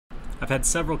I've had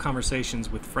several conversations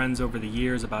with friends over the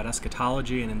years about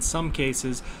eschatology, and in some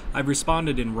cases, I've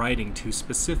responded in writing to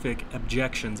specific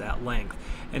objections at length.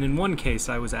 And in one case,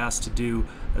 I was asked to do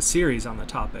a series on the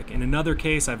topic. In another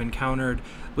case, I've encountered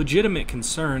legitimate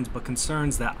concerns, but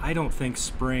concerns that I don't think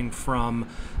spring from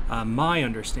my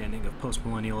understanding of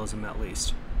postmillennialism, at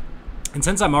least. And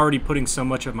since I'm already putting so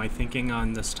much of my thinking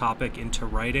on this topic into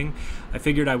writing, I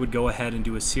figured I would go ahead and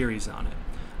do a series on it.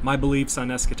 My beliefs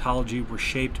on eschatology were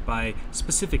shaped by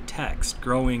specific texts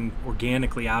growing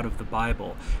organically out of the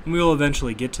Bible, and we will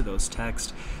eventually get to those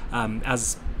texts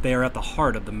as they are at the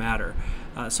heart of the matter.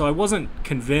 So I wasn't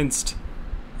convinced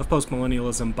of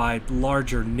postmillennialism by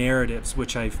larger narratives,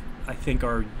 which I think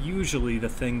are usually the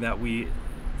thing that we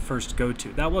first go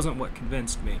to. That wasn't what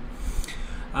convinced me.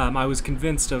 I was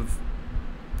convinced of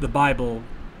the Bible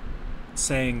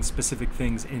saying specific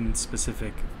things in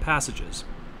specific passages.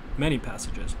 Many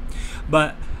passages.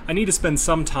 But I need to spend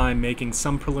some time making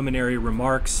some preliminary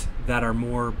remarks that are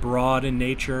more broad in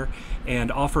nature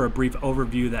and offer a brief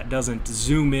overview that doesn't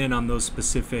zoom in on those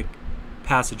specific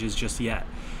passages just yet.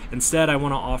 Instead, I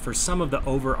want to offer some of the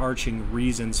overarching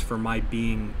reasons for my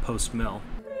being post-mill.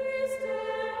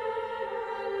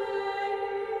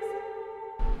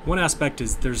 One aspect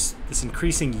is there's this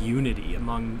increasing unity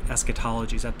among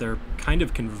eschatologies, that they're kind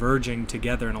of converging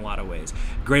together in a lot of ways.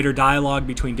 Greater dialogue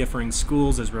between differing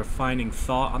schools is refining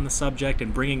thought on the subject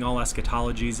and bringing all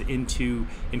eschatologies into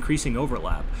increasing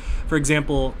overlap. For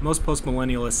example, most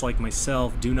postmillennialists like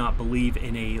myself do not believe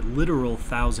in a literal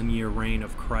 1,000-year reign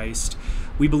of Christ.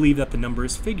 We believe that the number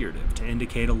is figurative to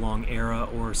indicate a long era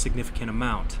or significant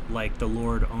amount, like the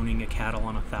Lord owning a cattle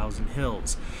on 1,000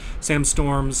 hills. Sam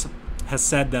Storms has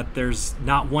said that there's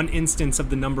not one instance of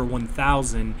the number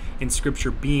 1,000 in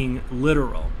Scripture being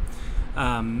literal,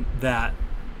 that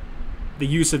the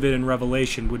use of it in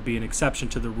Revelation would be an exception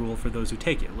to the rule for those who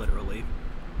take it literally.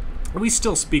 We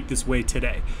still speak this way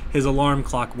today. His alarm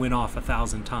clock went off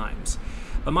 1,000 times.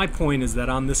 But my point is that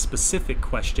on this specific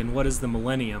question, what is the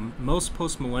millennium, most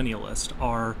postmillennialists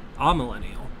are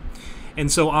amillennial. And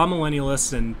so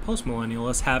amillennialists and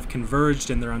postmillennialists have converged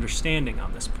in their understanding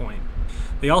on this point.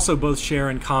 They also both share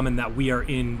in common that we are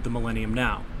in the millennium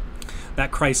now,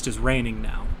 that Christ is reigning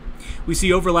now. We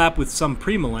see overlap with some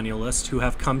premillennialists who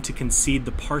have come to concede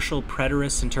the partial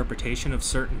preterist interpretation of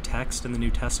certain texts in the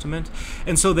New Testament,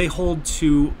 and so they hold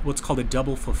to what's called a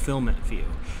double fulfillment view,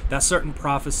 that certain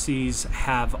prophecies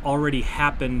have already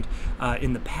happened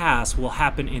in the past, will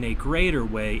happen in a greater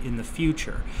way in the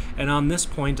future. And on this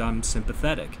point, I'm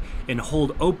sympathetic and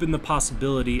hold open the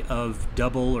possibility of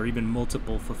double or even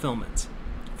multiple fulfillments.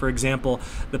 For example,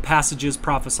 the passages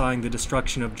prophesying the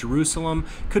destruction of Jerusalem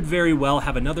could very well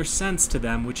have another sense to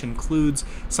them, which includes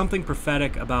something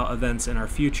prophetic about events in our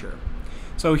future.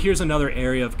 So here's another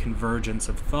area of convergence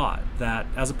of thought that,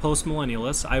 as a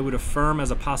postmillennialist, I would affirm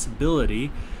as a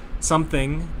possibility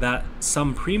something that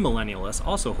some premillennialists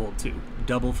also hold to,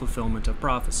 double fulfillment of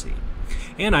prophecy.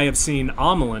 And I have seen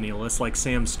amillennialists like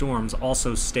Sam Storms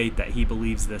also state that he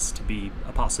believes this to be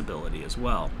a possibility as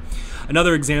well.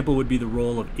 Another example would be the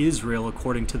role of Israel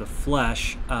according to the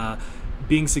flesh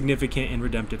being significant in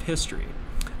redemptive history.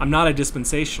 I'm not a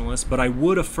dispensationalist, but I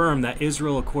would affirm that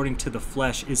Israel according to the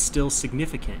flesh is still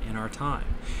significant in our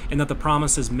time, and that the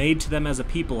promises made to them as a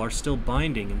people are still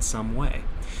binding in some way.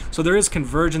 So there is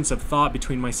convergence of thought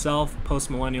between myself,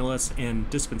 postmillennialists, and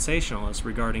dispensationalists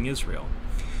regarding Israel.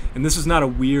 And this is not a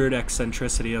weird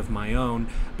eccentricity of my own,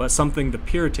 but something the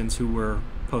Puritans who were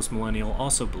postmillennial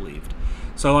also believed.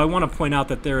 So I want to point out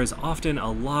that there is often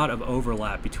a lot of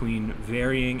overlap between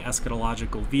varying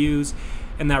eschatological views,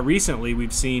 and that recently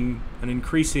we've seen an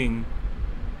increasing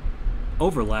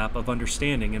overlap of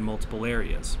understanding in multiple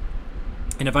areas.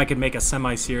 And if I could make a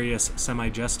semi-serious,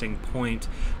 semi-jesting point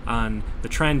on the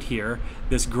trend here,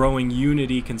 this growing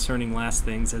unity concerning last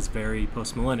things is very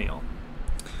postmillennial.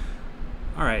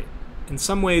 All right, in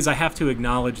some ways I have to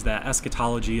acknowledge that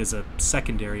eschatology is a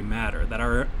secondary matter, that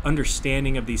our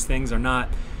understanding of these things are not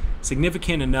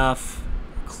significant enough,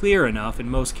 clear enough in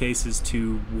most cases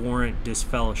to warrant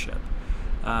disfellowship.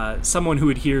 Someone who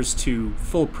adheres to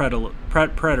full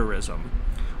preterism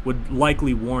would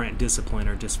likely warrant discipline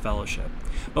or disfellowship.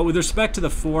 But with respect to the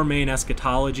four main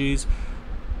eschatologies,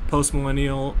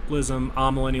 postmillennialism,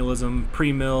 amillennialism,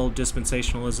 premill,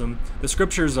 dispensationalism, the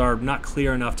scriptures are not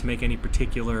clear enough to make any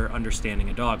particular understanding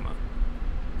a dogma.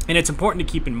 And it's important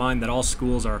to keep in mind that all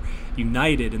schools are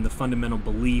united in the fundamental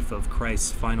belief of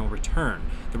Christ's final return,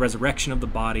 the resurrection of the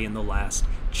body and the last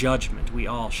judgment. We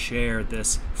all share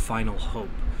this final hope.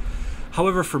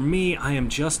 However, for me, I am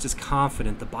just as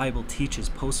confident the Bible teaches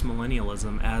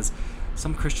postmillennialism as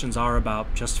Some Christians are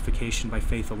about justification by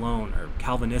faith alone, or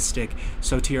Calvinistic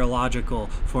soteriological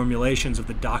formulations of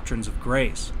the doctrines of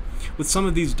grace. With some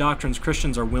of these doctrines,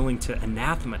 Christians are willing to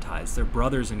anathematize their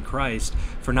brothers in Christ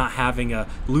for not having a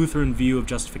Lutheran view of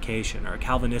justification or a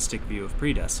Calvinistic view of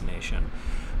predestination.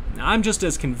 Now, I'm just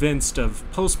as convinced of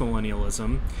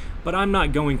postmillennialism, but I'm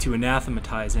not going to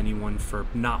anathematize anyone for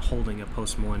not holding a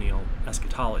postmillennial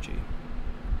eschatology.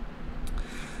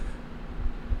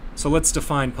 So let's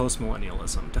define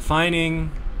postmillennialism.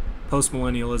 Defining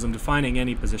postmillennialism, defining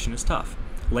any position is tough.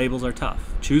 Labels are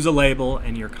tough. Choose a label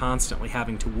and you're constantly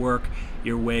having to work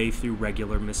your way through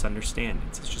regular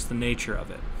misunderstandings. It's just the nature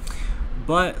of it.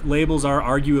 But labels are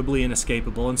arguably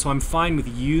inescapable, and so I'm fine with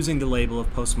using the label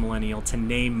of postmillennial to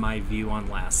name my view on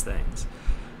last things.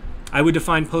 I would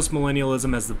define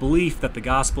postmillennialism as the belief that the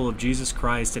gospel of Jesus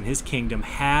Christ and his kingdom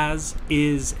has,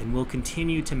 is, and will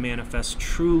continue to manifest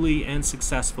truly and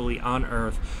successfully on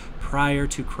earth prior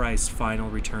to Christ's final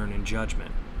return and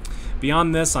judgment.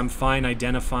 Beyond this, I'm fine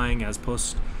identifying as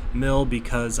post-mill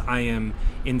because I am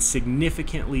in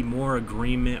significantly more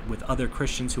agreement with other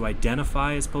Christians who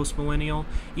identify as postmillennial,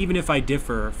 even if I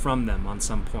differ from them on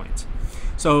some points.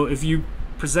 So if you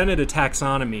presented a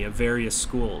taxonomy of various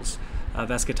schools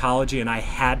of eschatology and I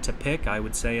had to pick, I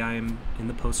would say I am in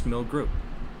the post-mill group.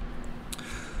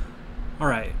 All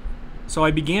right. So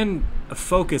I began a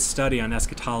focused study on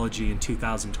eschatology in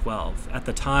 2012. At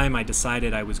the time, I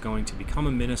decided I was going to become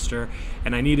a minister,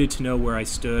 and I needed to know where I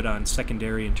stood on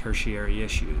secondary and tertiary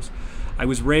issues. I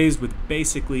was raised with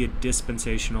basically a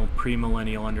dispensational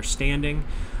premillennial understanding,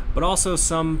 but also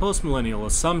some postmillennial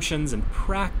assumptions and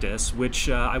practice, which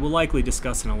I will likely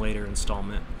discuss in a later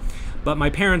installment. But my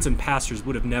parents and pastors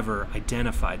would have never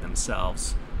identified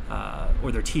themselves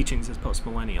or their teachings as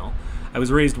postmillennial. I was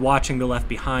raised watching the Left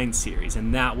Behind series,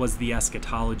 and that was the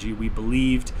eschatology we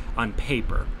believed on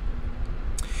paper.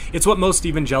 It's what most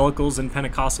evangelicals and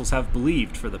Pentecostals have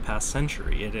believed for the past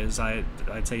century. It is, I'd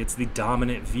say it's the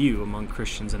dominant view among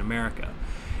Christians in America.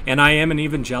 And I am an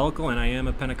evangelical and I am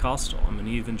a Pentecostal. I'm an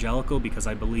evangelical because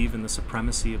I believe in the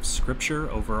supremacy of Scripture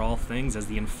over all things as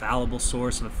the infallible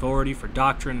source and authority for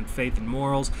doctrine and faith and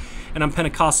morals. And I'm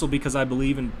Pentecostal because I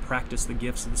believe and practice the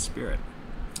gifts of the Spirit.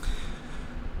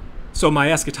 So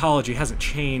my eschatology hasn't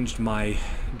changed my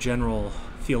general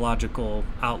theological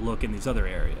outlook in these other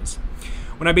areas.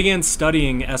 When I began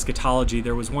studying eschatology,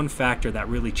 there was one factor that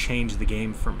really changed the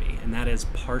game for me, and that is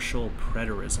partial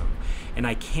preterism. And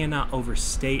I cannot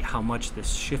overstate how much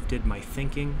this shifted my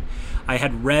thinking. I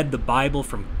had read the Bible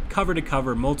from cover to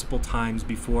cover multiple times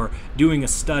before doing a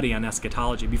study on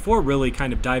eschatology, before really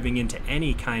kind of diving into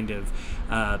any kind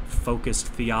of focused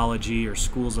theology or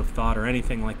schools of thought or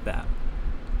anything like that.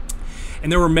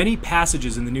 And there were many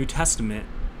passages in the New Testament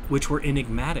which were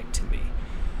enigmatic to me.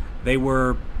 They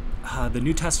were the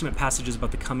New Testament passages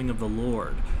about the coming of the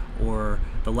Lord, or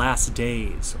the last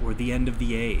days, or the end of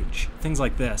the age, things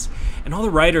like this. And all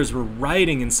the writers were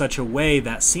writing in such a way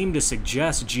that seemed to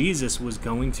suggest Jesus was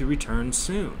going to return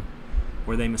soon.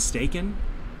 Were they mistaken?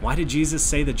 Why did Jesus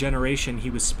say the generation he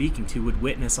was speaking to would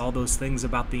witness all those things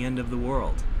about the end of the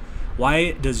world?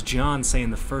 Why does John say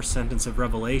in the first sentence of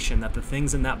Revelation that the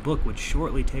things in that book would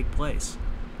shortly take place?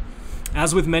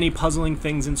 As with many puzzling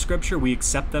things in Scripture, we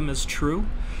accept them as true,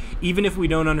 even if we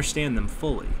don't understand them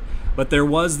fully. But there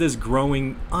was this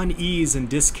growing unease and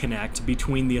disconnect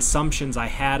between the assumptions I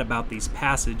had about these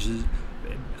passages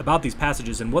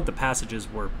and what the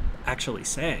passages were actually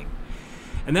saying.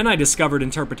 And then I discovered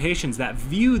interpretations that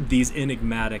viewed these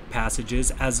enigmatic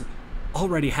passages as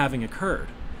already having occurred,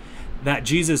 that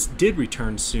Jesus did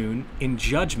return soon in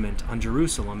judgment on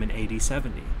Jerusalem in AD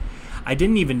 70. I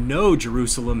didn't even know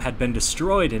Jerusalem had been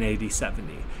destroyed in AD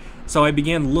 70. So I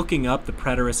began looking up the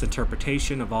preterist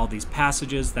interpretation of all these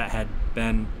passages that had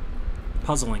been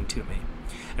puzzling to me.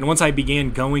 And once I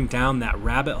began going down that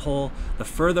rabbit hole, the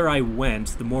further I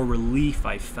went, the more relief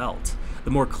I felt.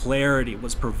 The more clarity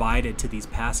was provided to these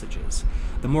passages.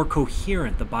 The more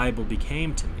coherent the Bible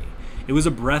became to me. It was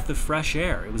a breath of fresh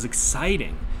air. It was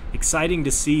exciting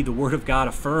to see the Word of God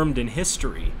affirmed in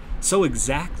history so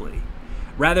exactly,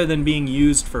 rather than being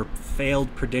used for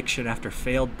failed prediction after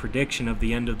failed prediction of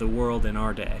the end of the world in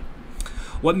our day.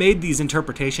 What made these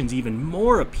interpretations even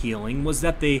more appealing was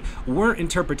that they weren't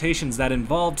interpretations that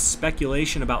involved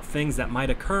speculation about things that might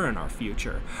occur in our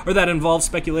future, or that involved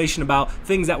speculation about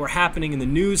things that were happening in the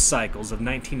news cycles of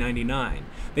 1999.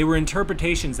 They were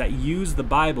interpretations that used the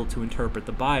Bible to interpret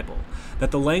the Bible, that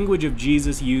the language of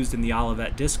Jesus used in the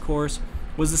Olivet Discourse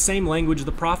was the same language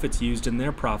the prophets used in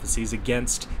their prophecies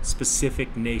against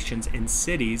specific nations and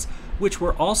cities, which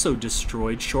were also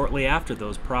destroyed shortly after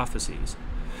those prophecies.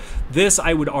 This,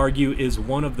 I would argue, is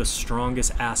one of the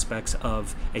strongest aspects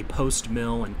of a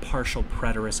post-mill and partial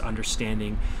preterist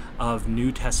understanding of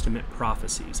New Testament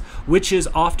prophecies, which is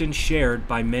often shared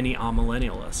by many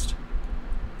amillennialists.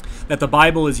 That the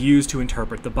Bible is used to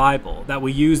interpret the Bible, that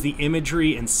we use the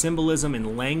imagery and symbolism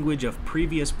and language of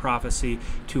previous prophecy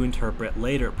to interpret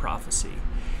later prophecy.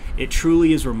 It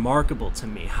truly is remarkable to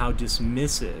me how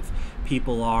dismissive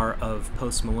people are of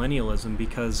postmillennialism,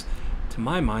 because to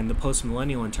my mind, the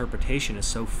postmillennial interpretation is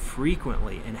so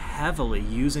frequently and heavily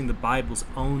using the Bible's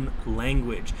own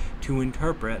language to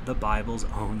interpret the Bible's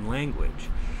own language.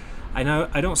 I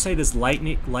don't say this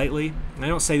lightly, I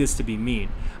don't say this to be mean,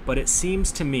 but it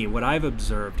seems to me what I've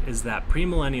observed is that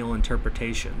premillennial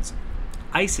interpretations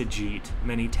eisegete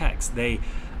many texts. They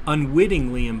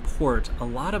unwittingly import a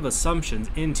lot of assumptions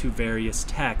into various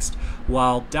texts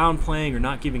while downplaying or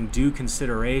not giving due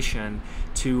consideration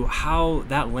to how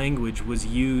that language was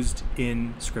used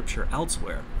in Scripture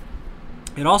elsewhere.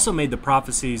 It also made the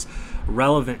prophecies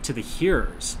relevant to the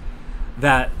hearers,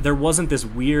 that there wasn't this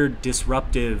weird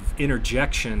disruptive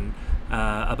interjection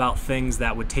about things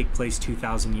that would take place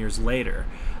 2,000 years later,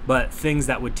 but things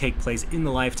that would take place in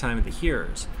the lifetime of the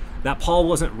hearers. That Paul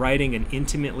wasn't writing an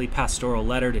intimately pastoral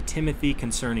letter to Timothy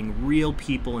concerning real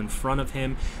people in front of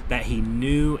him that he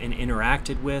knew and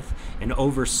interacted with and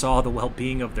oversaw the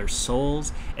well-being of their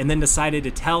souls, and then decided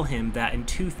to tell him that in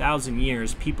 2,000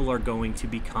 years people are going to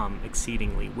become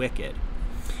exceedingly wicked.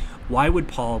 Why would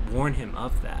Paul warn him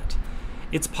of that?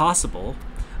 It's possible,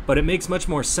 but it makes much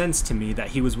more sense to me that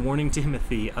he was warning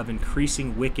Timothy of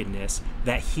increasing wickedness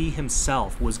that he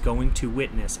himself was going to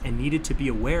witness and needed to be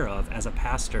aware of as a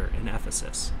pastor in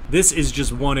Ephesus. This is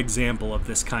just one example of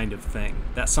this kind of thing,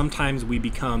 that sometimes we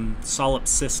become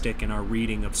solipsistic in our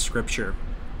reading of Scripture.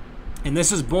 And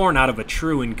this is born out of a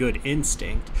true and good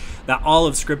instinct that all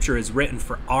of Scripture is written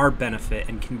for our benefit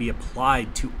and can be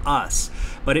applied to us.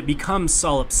 But it becomes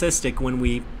solipsistic when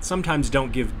we sometimes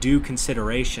don't give due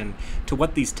consideration to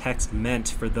what these texts meant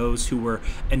for those who were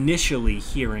initially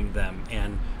hearing them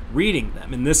and reading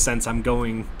them. In this sense, I'm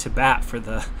going to bat for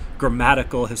the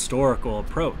grammatical historical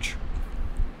approach.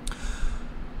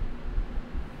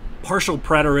 Partial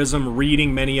preterism,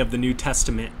 reading many of the New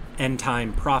Testament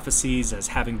end-time prophecies as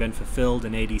having been fulfilled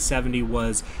in AD 70,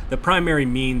 was the primary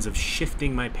means of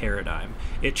shifting my paradigm.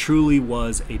 It truly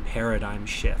was a paradigm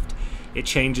shift. It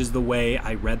changes the way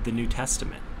I read the New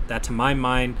Testament. That, to my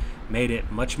mind, made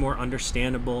it much more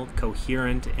understandable,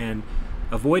 coherent, and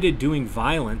avoided doing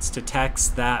violence to texts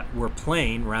that were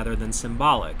plain rather than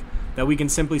symbolic. That we can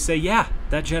simply say, yeah,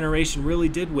 that generation really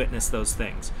did witness those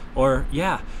things. Or,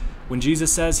 yeah, when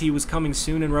Jesus says he was coming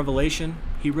soon in Revelation,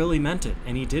 he really meant it,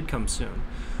 and he did come soon.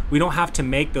 We don't have to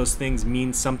make those things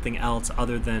mean something else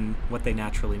other than what they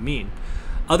naturally mean.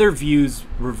 Other views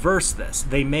reverse this.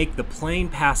 They make the plain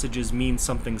passages mean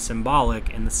something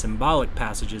symbolic, and the symbolic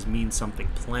passages mean something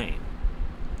plain.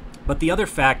 But the other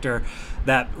factor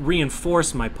that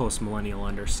reinforced my postmillennial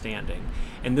understanding,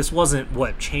 and this wasn't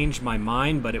what changed my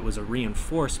mind, but it was a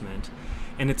reinforcement,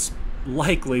 and it's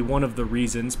likely one of the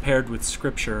reasons, paired with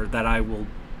Scripture, that I will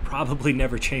probably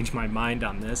never change my mind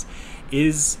on this,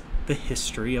 is the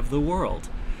history of the world.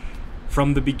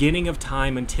 From the beginning of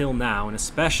time until now, and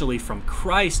especially from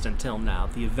Christ until now,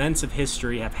 the events of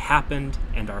history have happened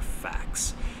and are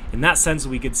facts. In that sense,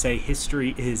 we could say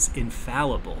history is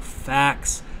infallible.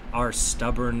 Facts are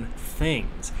stubborn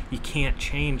things. You can't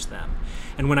change them.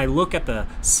 And when I look at the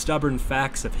stubborn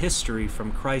facts of history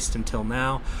from Christ until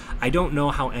now, I don't know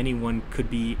how anyone could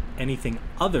be anything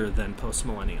other than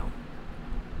postmillennial.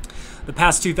 The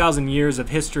past 2,000 years of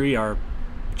history are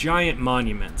giant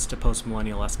monuments to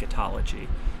postmillennial eschatology.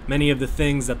 Many of the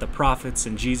things that the prophets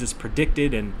and Jesus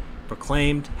predicted and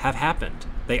proclaimed have happened.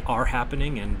 They are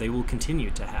happening, and they will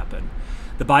continue to happen.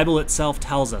 The Bible itself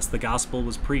tells us the gospel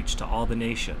was preached to all the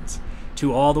nations,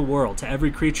 to all the world, to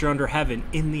every creature under heaven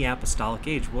in the apostolic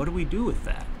age. What do we do with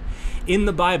that? In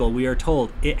the Bible, we are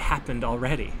told it happened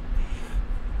already.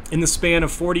 In the span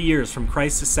of 40 years from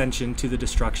Christ's ascension to the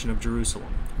destruction of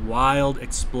Jerusalem, wild,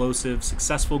 explosive,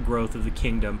 successful growth of the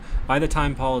kingdom by the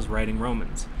time Paul is writing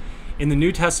Romans. In the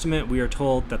New Testament, we are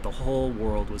told that the whole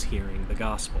world was hearing the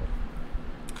gospel.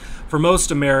 For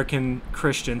most American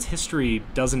Christians, history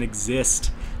doesn't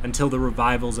exist until the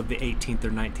revivals of the 18th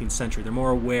or 19th century. They're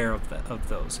more aware of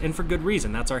those, and for good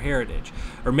reason. That's our heritage.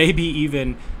 Or maybe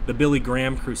even the Billy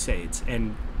Graham Crusades,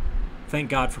 and thank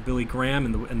God for Billy Graham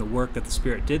and the work that the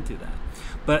Spirit did through that.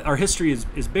 But our history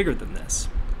is bigger than this.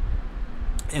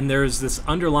 And there's this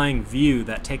underlying view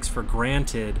that takes for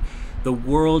granted the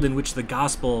world in which the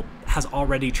gospel has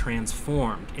already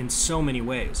transformed in so many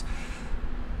ways.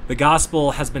 The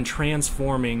gospel has been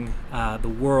transforming the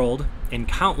world in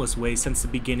countless ways since the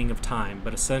beginning of time,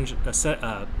 but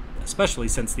especially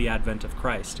since the advent of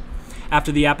Christ.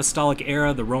 After the apostolic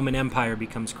era, the Roman Empire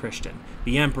becomes Christian.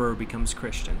 The emperor becomes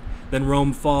Christian. Then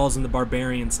Rome falls and the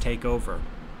barbarians take over.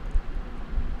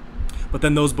 But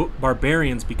then those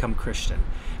barbarians become Christian,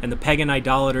 and the pagan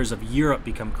idolaters of Europe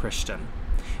become Christian.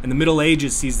 And the Middle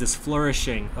Ages sees this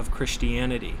flourishing of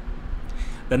Christianity.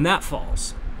 Then that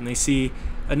falls, and they see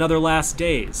another last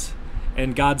days,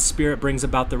 and God's Spirit brings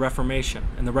about the Reformation,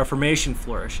 and the Reformation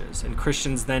flourishes, and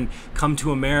Christians then come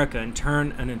to America and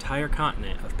turn an entire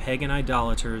continent of pagan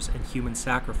idolaters and human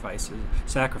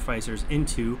sacrificers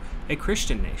into a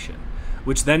Christian nation,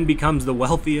 which then becomes the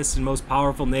wealthiest and most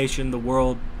powerful nation the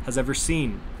world has ever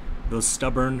seen. Those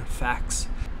stubborn facts.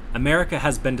 America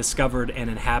has been discovered and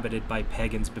inhabited by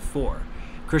pagans before.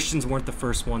 Christians weren't the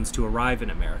first ones to arrive in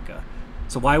America.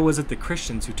 So why was it the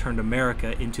Christians who turned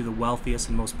America into the wealthiest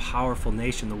and most powerful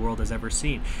nation the world has ever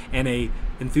seen, and a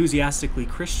enthusiastically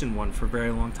Christian one for a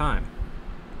very long time?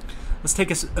 Let's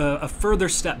take a further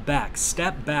step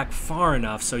back far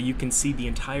enough so you can see the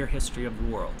entire history of the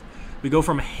world. We go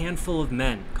from a handful of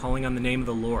men calling on the name of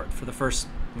the Lord for the first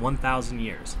 1,000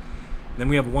 years. Then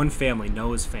we have one family,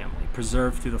 Noah's family,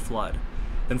 preserved through the flood.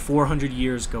 Then 400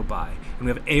 years go by, and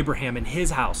we have Abraham and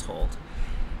his household,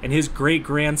 and his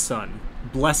great-grandson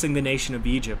blessing the nation of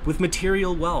Egypt with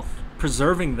material wealth,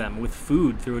 preserving them with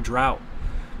food through a drought.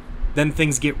 Then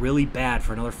things get really bad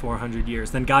for another 400 years.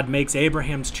 Then God makes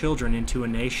Abraham's children into a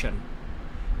nation.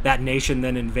 That nation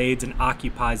then invades and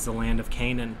occupies the land of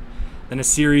Canaan. Then a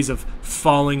series of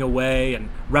falling away and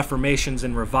reformations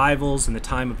and revivals in the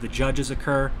time of the judges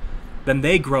occur. Then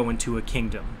they grow into a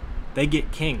kingdom. They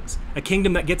get kings, a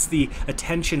kingdom that gets the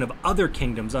attention of other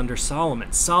kingdoms under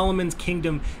Solomon. Solomon's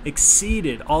kingdom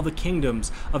exceeded all the kingdoms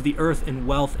of the earth in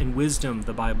wealth and wisdom,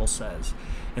 the Bible says.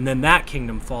 And then that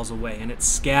kingdom falls away and it's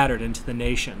scattered into the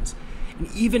nations.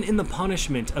 And even in the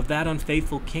punishment of that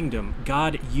unfaithful kingdom,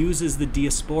 God uses the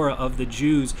diaspora of the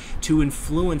Jews to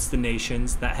influence the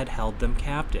nations that had held them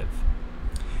captive.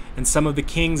 And some of the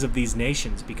kings of these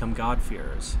nations become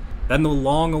God-fearers. Then the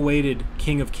long-awaited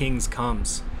King of Kings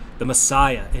comes, the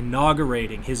Messiah,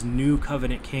 inaugurating his new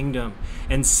covenant kingdom,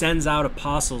 and sends out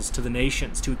apostles to the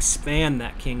nations to expand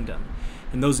that kingdom.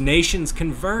 And those nations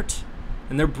convert,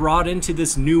 and they're brought into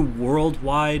this new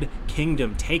worldwide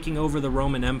kingdom, taking over the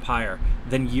Roman Empire,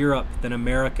 then Europe, then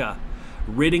America,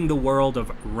 ridding the world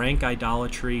of rank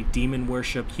idolatry, demon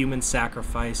worship, human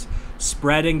sacrifice,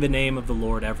 spreading the name of the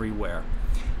Lord everywhere.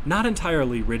 Not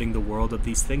entirely ridding the world of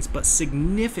these things, but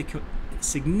significantly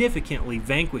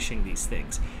vanquishing these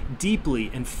things,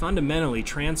 deeply and fundamentally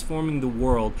transforming the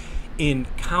world in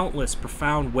countless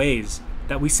profound ways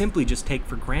that we simply just take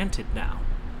for granted now.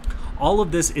 All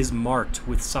of this is marked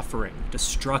with suffering,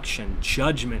 destruction,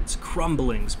 judgments,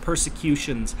 crumblings,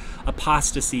 persecutions,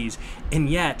 apostasies, and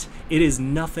yet it is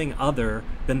nothing other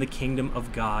than the kingdom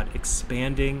of God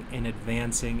expanding and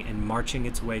advancing and marching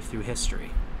its way through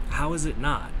history. How is it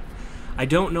not? I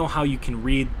don't know how you can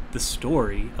read the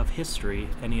story of history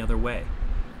any other way.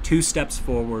 2 steps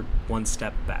forward, 1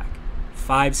 step back.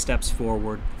 5 steps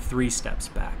forward, 3 steps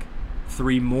back.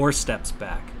 3 more steps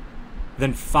back.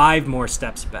 Then 5 more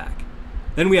steps back.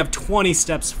 Then we have 20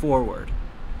 steps forward.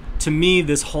 To me,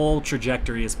 this whole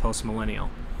trajectory is postmillennial.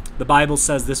 The Bible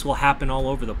says this will happen all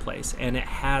over the place, and it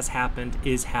has happened,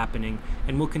 is happening,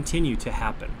 and will continue to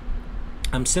happen.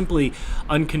 I'm simply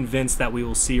unconvinced that we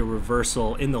will see a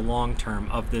reversal in the long term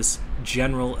of this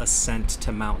general ascent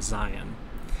to Mount Zion.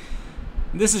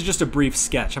 This is just a brief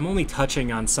sketch. I'm only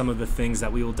touching on some of the things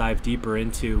that we will dive deeper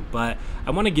into, but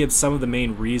I want to give some of the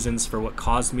main reasons for what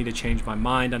caused me to change my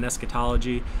mind on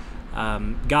eschatology.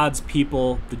 God's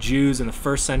people, the Jews in the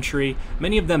first century,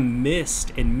 many of them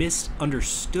missed and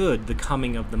misunderstood the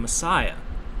coming of the Messiah.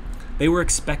 They were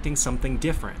expecting something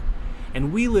different.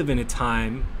 And we live in a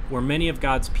time where many of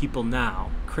God's people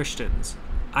now, Christians,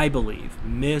 I believe,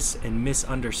 miss and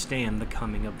misunderstand the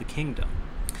coming of the kingdom.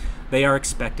 They are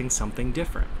expecting something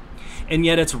different. And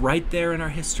yet it's right there in our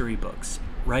history books,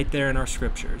 right there in our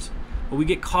scriptures. But we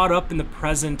get caught up in the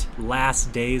present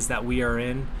last days that we are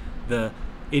in, the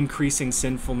increasing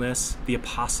sinfulness, the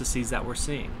apostasies that we're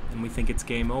seeing, and we think it's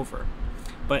game over.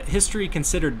 But history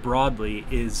considered broadly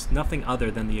is nothing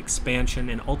other than the expansion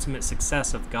and ultimate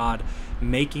success of God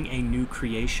making a new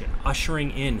creation,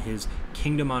 ushering in his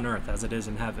kingdom on earth as it is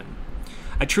in heaven.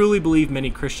 I truly believe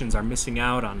many Christians are missing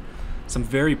out on some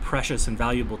very precious and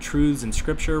valuable truths in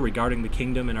Scripture regarding the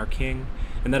kingdom and our King,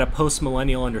 and that a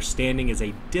postmillennial understanding is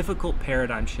a difficult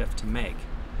paradigm shift to make.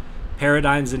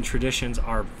 Paradigms and traditions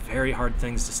are very hard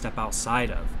things to step outside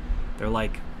of. They're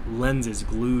like lenses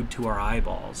glued to our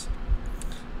eyeballs.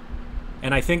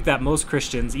 And I think that most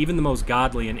Christians, even the most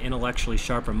godly and intellectually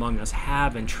sharp among us,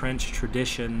 have entrenched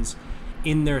traditions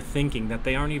in their thinking that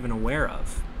they aren't even aware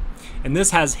of. And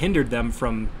this has hindered them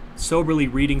from soberly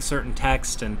reading certain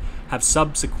texts and have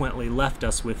subsequently left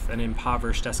us with an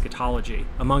impoverished eschatology,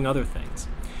 among other things.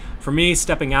 For me,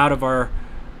 stepping out of our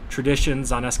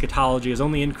traditions on eschatology has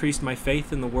only increased my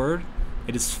faith in the Word.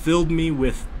 It has filled me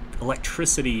with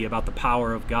electricity about the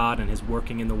power of God and His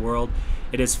working in the world.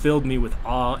 It has filled me with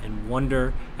awe and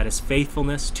wonder at His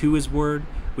faithfulness to His Word,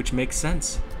 which makes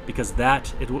sense, because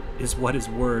that is what His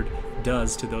Word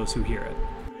does to those who hear it.